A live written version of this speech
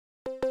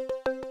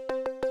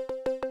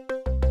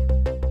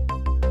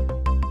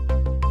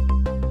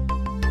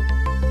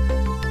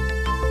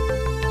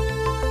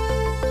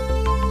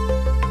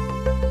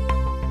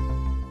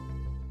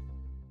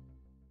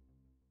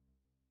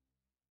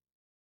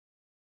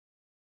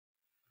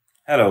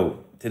Hello,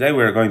 today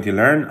we are going to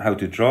learn how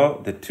to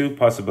draw the two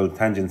possible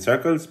tangent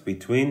circles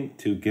between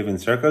two given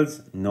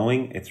circles,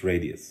 knowing its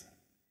radius.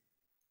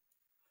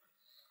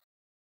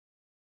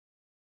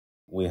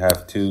 We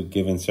have two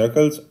given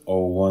circles,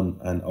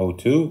 O1 and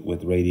O2,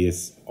 with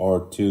radius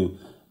R2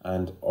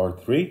 and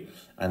R3,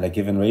 and a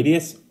given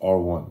radius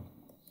R1.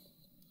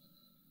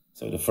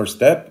 So the first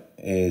step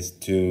is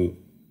to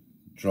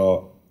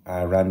draw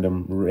a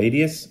random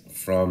radius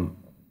from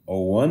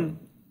O1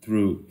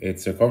 through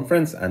its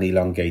circumference and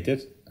elongate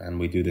it, and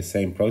we do the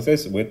same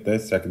process with the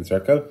second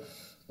circle.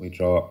 We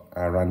draw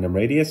a random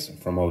radius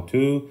from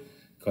O2,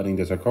 cutting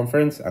the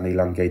circumference and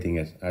elongating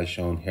it as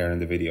shown here in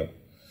the video.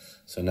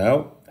 So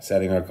now,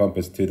 setting our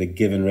compass to the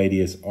given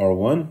radius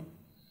R1,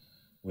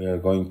 we are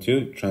going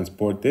to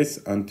transport this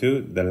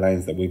onto the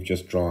lines that we've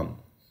just drawn,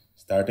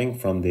 starting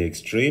from the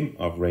extreme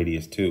of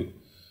radius 2,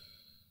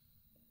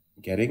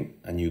 getting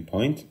a new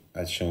point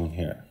as shown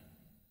here.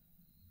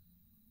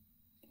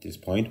 This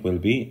point will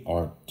be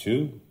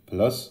R2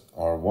 plus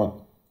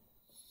R1.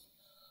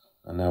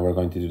 And now we're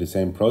going to do the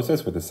same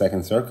process with the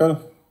second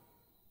circle,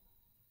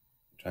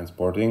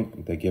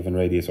 transporting the given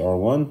radius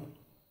R1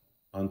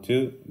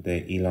 onto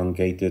the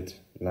elongated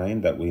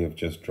line that we have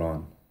just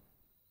drawn,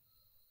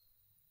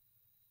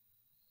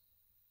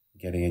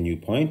 getting a new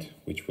point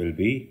which will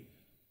be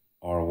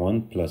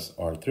R1 plus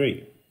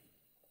R3.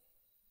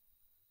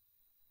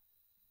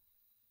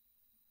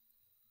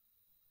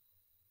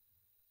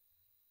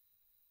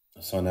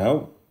 So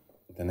now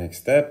the next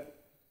step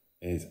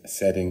is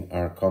setting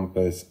our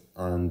compass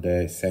on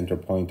the center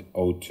point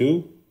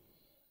O2,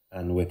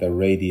 and with a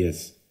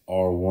radius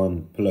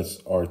R1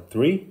 plus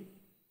R3,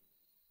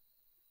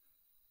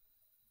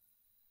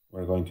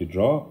 we're going to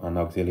draw an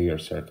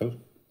auxiliary circle,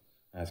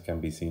 as can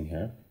be seen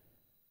here.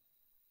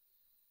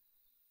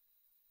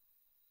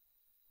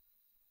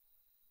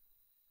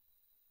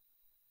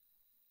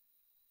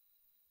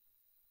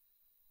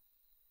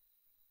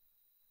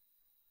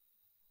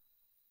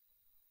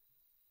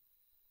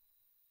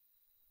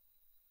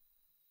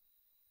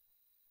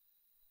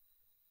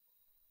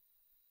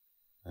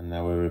 And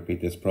now we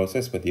repeat this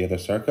process with the other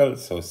circle.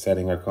 So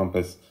setting our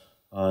compass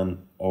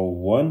on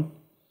O1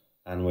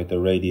 and with the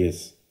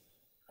radius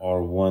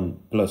R1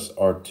 plus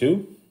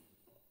R2,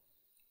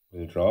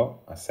 we'll draw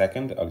a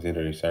second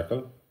auxiliary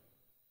circle.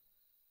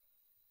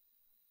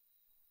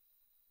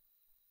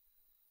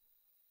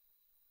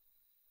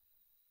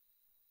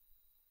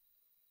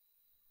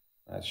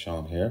 As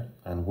shown here.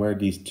 And where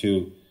these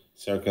two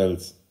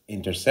circles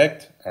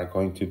intersect are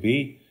going to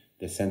be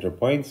the center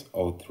points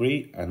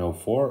O3 and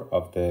O4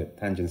 of the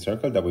tangent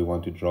circle that we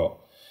want to draw.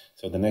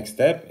 So the next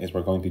step is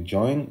we're going to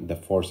join the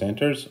four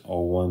centers,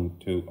 O1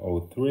 to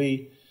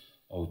O3,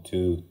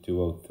 O2 to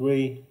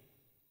O3,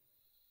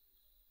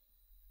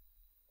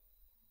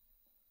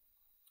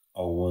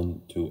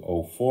 O1 to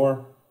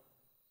O4,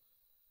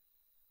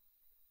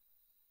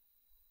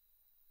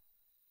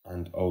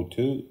 and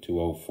O2 to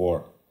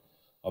O4,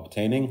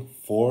 obtaining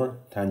four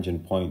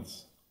tangent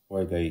points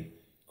where they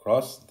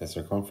cross the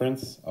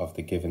circumference of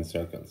the given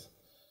circles.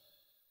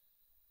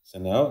 So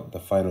now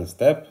the final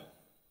step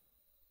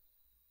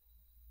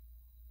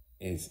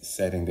is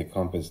setting the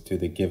compass to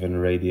the given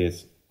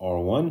radius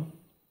R1,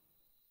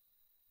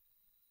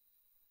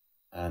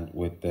 and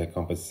with the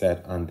compass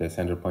set on the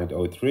center point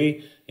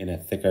O3 in a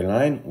thicker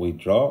line, we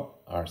draw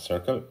our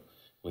circle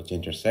which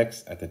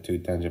intersects at the two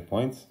tangent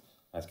points,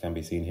 as can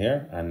be seen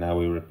here. And now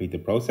we repeat the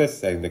process,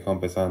 setting the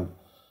compass on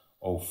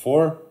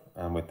O4,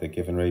 and with the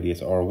given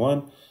radius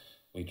R1,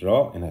 we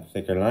draw in a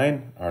thicker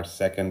line our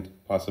second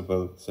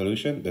possible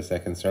solution, the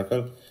second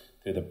circle,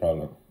 to the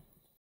problem.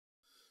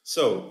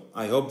 So,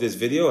 I hope this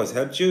video has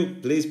helped you.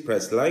 Please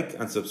press like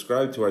and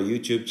subscribe to our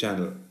YouTube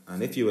channel.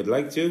 And if you would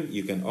like to,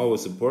 you can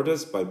always support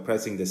us by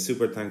pressing the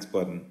super thanks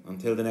button.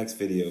 Until the next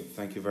video,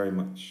 thank you very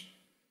much.